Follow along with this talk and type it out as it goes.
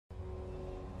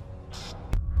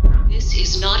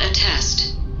This is not a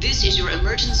test. This is your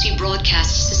emergency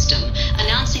broadcast system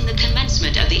announcing the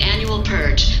commencement of the annual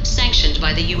purge sanctioned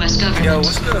by the U.S. government. Yo,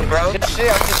 what's good, bro?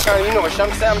 Shit, I'm just trying to, you know what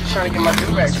Shump said? I'm just trying to get my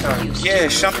do-rag on. Yeah,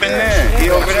 Shump in there. He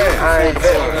over there. I ain't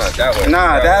that way.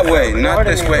 Nah, that way. Not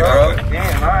this way, bro.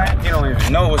 Damn, alright. You don't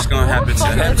even know what's gonna happen to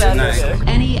him tonight.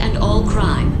 Any and all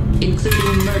crime,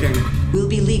 including murder, will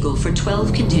be legal for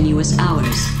 12 continuous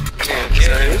hours.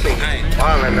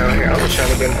 Wildin' out here. I'm just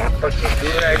trying to get my fucking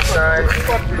do-rag sign.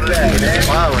 Fuck that, man.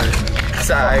 Wildin'. It's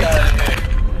alright.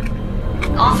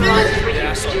 Authorized for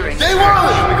use during They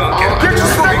wildin'! Get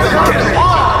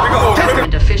your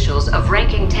government officials of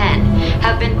ranking 10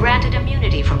 have been granted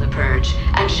immunity from the purge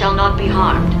and shall not be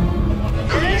harmed.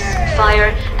 Police,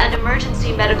 fire, and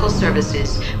emergency medical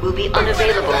services will be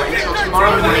unavailable until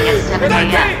tomorrow morning at 7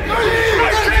 a.m.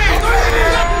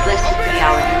 Blessed be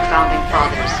our new founding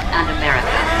fathers and America,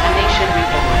 a nation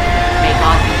reborn. May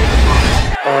God be with us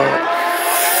all.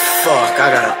 Fuck, I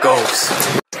got a ghost.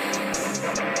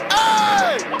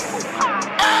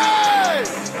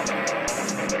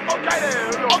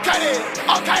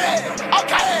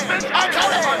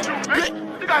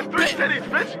 You got 3 titties,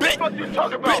 bitch. What you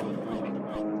talking about?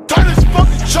 Turn this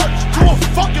fucking church to a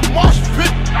fucking mosh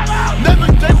pit. Never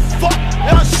gave a fuck,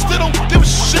 and I still don't give a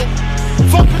shit.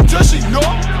 Fucking does she know?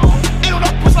 Eat on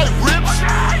that pussy like ribs.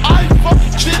 I ain't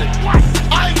fucking kidding.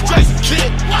 I ain't Jason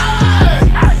Kidd.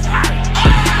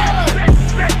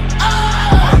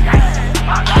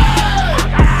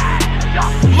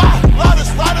 My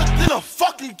loudest louder than a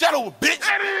fucking ghetto bitch.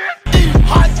 Eat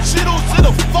hot Cheetos in a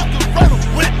fucking rental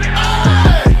whip.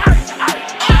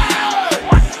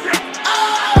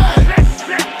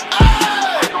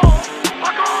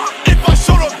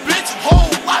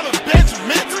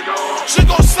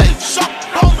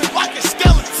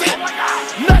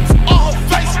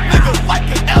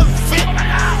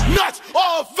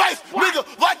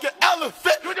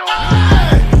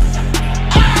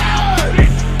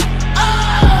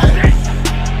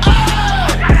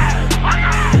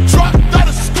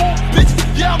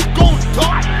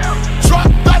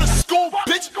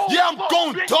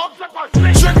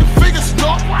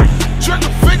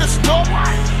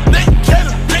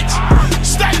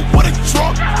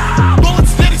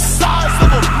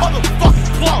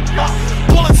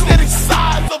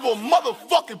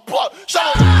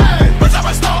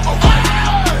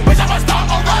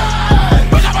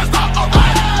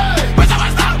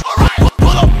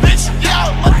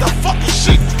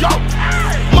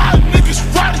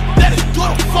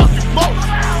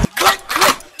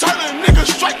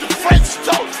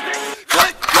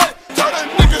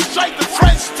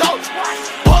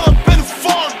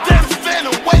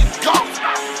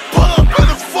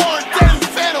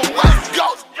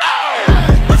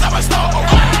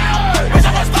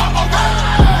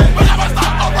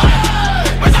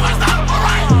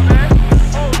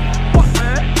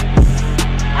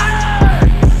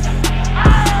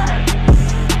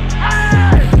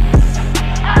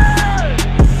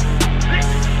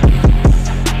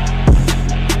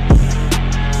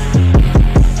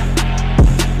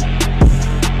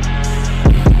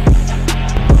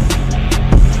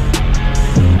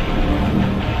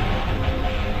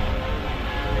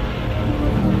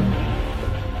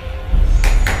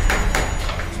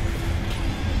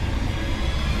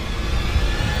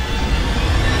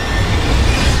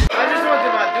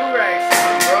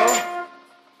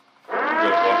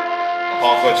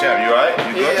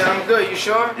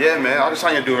 Yeah, man, I'll just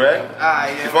sign your do-rag.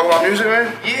 Yeah. You fuck about music,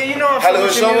 man? Yeah, you know I'm HOLLYHOOD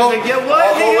SHUMPO? Yeah,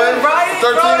 what? Nigga, right?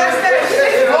 Bro, that's that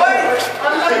shit, boy. I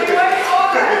love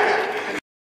you,